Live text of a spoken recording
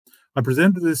I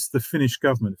presented this to the Finnish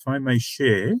government. If I may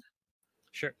share.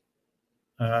 Sure.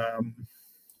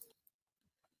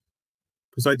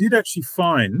 Because I did actually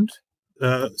find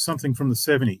something from the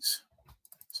 70s.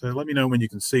 So let me know when you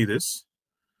can see this.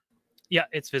 Yeah,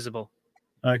 it's visible.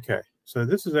 Okay. So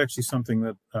this is actually something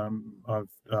that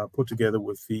I've put together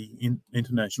with the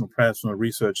International Plasma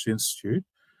Research Institute.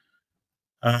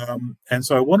 And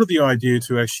so I wanted the idea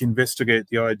to actually investigate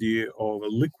the idea of a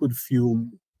liquid fuel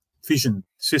fission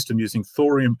system using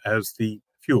thorium as the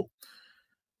fuel.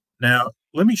 Now,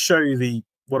 let me show you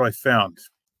what I found.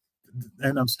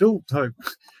 And I'm still,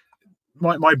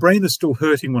 my brain is still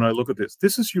hurting when I look at this.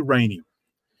 This is uranium.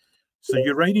 So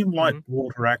uranium light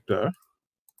water reactor.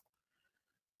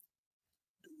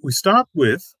 We start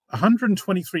with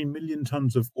 123 million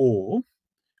tons of ore,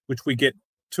 which we get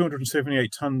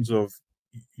 278 tons of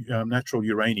natural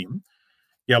uranium,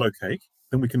 yellow cake.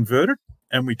 Then we convert it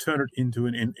and we turn it into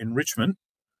an enrichment.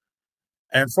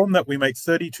 And from that, we make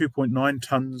 32.9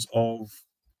 tons of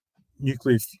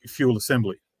nuclear fuel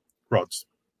assembly rods.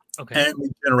 Okay. And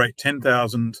we generate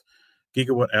 10,000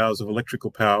 gigawatt hours of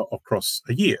electrical power across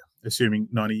a year, assuming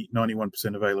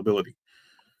 91% availability.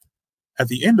 At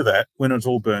the end of that, when it's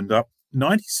all burned up,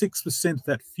 96% of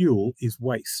that fuel is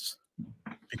waste,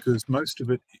 because most of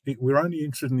it, we're only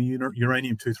interested in the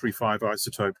uranium-235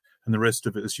 isotope, and the rest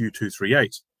of it is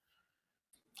U-238.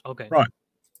 Okay. Right.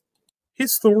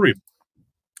 Here's thorium.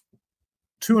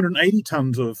 280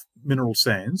 tons of mineral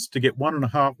sands to get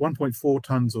 1.4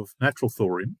 tons of natural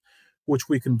thorium, which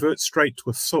we convert straight to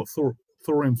a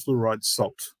thorium fluoride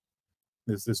salt.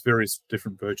 There's various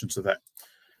different versions of that.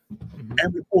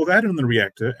 And we pour that in the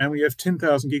reactor, and we have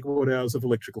 10,000 gigawatt hours of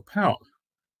electrical power.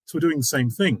 So we're doing the same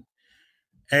thing.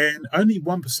 And only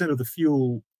 1% of the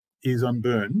fuel is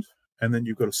unburned, and then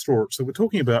you've got to store it. So we're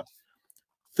talking about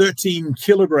 13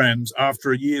 kilograms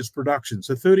after a year's production.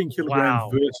 So 13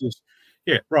 kilograms versus,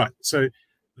 yeah, right. So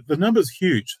the number's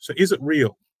huge. So is it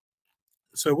real?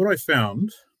 So what I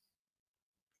found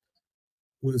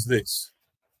was this.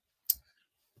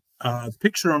 The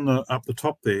picture up the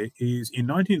top there is in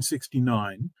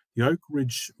 1969, the Oak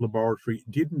Ridge Laboratory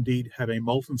did indeed have a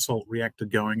molten salt reactor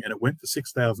going, and it went for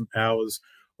 6,000 hours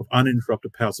of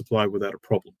uninterrupted power supply without a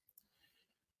problem.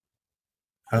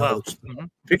 Wow. The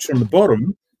picture on the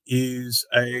bottom is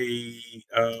a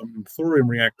thorium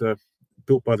reactor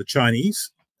built by the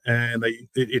Chinese, and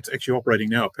it's actually operating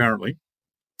now, apparently.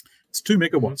 It's 2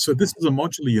 megawatts. So this is a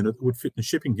modular unit that would fit in a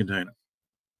shipping container.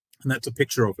 And that's a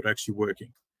picture of it actually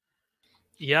working.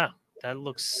 Yeah, that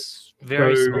looks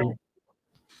very small.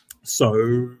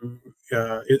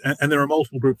 And there are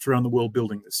multiple groups around the world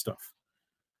building this stuff.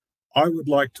 I would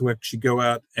like to actually go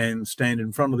out and stand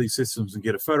in front of these systems and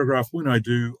get a photograph. When I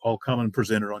do, I'll come and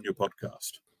present it on your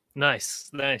podcast.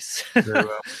 Nice.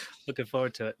 Looking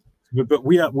forward to it. But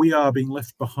we are being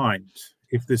left behind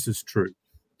if this is true.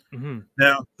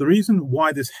 Now, the reason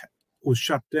why this was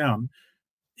shut down,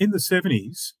 in the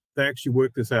 70s, they actually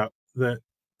worked this out, that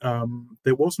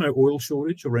there was no oil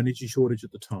shortage or energy shortage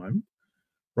at the time,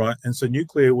 right? And so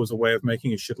nuclear was a way of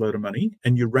making a shitload of money,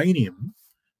 and uranium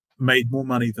made more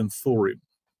money than thorium.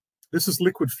 This is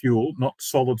liquid fuel, not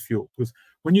solid fuel, because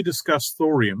when you discuss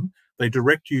thorium, they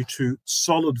direct you to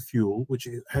solid fuel, which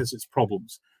has its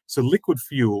problems. So liquid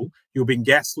fuel, you're being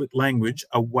gaslit language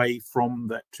away from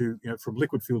that to, from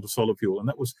liquid fuel to solid fuel. And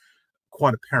that was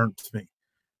quite apparent to me.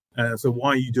 So why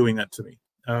are you doing that to me?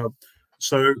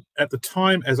 So at the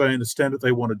time, as I understand it,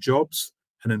 they wanted jobs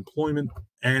and employment,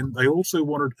 and they also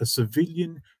wanted a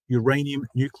civilian uranium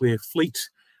nuclear fleet,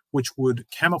 which would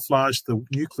camouflage the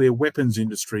nuclear weapons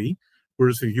industry,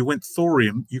 whereas if you went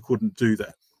thorium, you couldn't do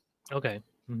that. Okay.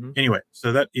 Anyway,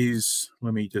 so that is,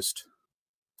 let me just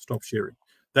stop sharing.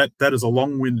 That is a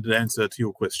long-winded answer to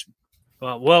your question.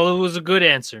 Well, it was a good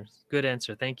answer. Good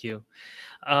answer. Thank you.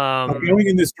 I'm going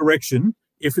in this direction.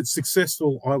 If it's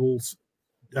successful, I will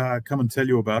come and tell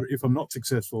you about it. If I'm not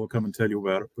successful, I'll come and tell you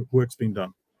about it. But work's been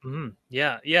done.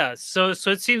 Yeah. So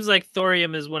it seems like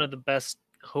thorium is one of the best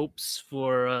hopes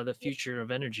for the future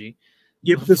of energy.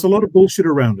 Yeah, but there's a lot of bullshit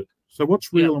around it. So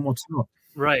what's real and what's not?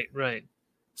 Right.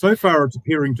 So far, it's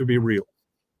appearing to be real.